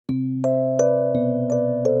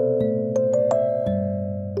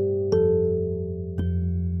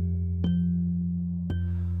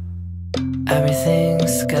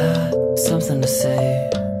something to say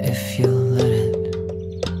if you let it.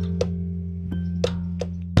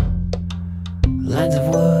 Lines of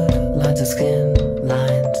wood, lines of skin,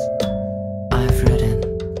 lines I've written.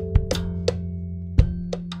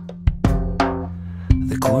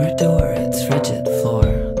 The corridor, its rigid floor,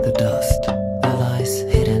 the dust that lies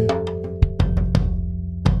hidden.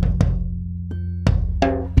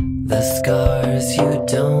 The scars you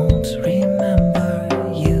don't remember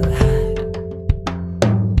you had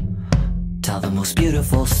tell the most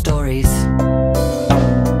beautiful stories.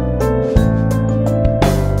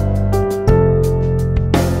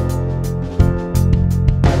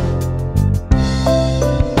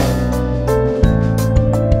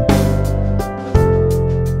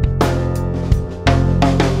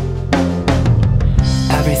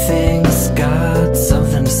 Everything's got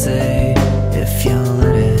something to say if you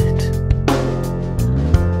let it.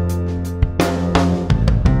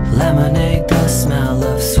 Lemonade, the smell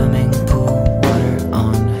of swimming pool water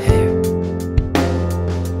on hair.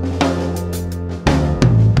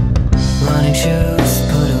 Running shoes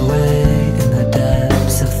put away in the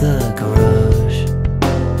depths of the garage.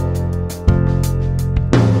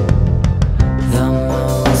 The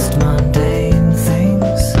most mundane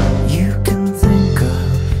things you can think of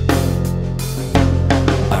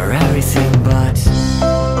are everything but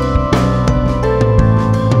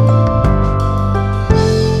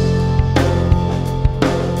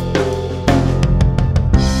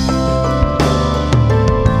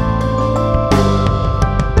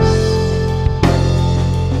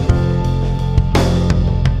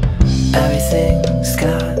everything's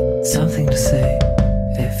got something to say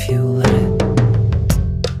if you let it.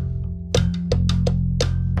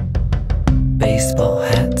 Baseball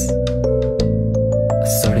hats,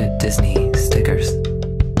 assorted Disney stickers,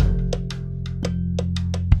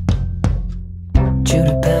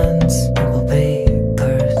 Judah pens, purple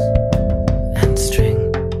papers, and string.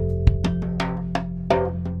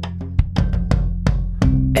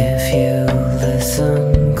 If you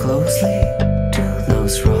listen closely to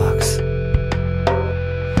those rocks,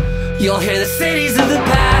 you'll hear the cities of the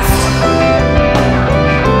past.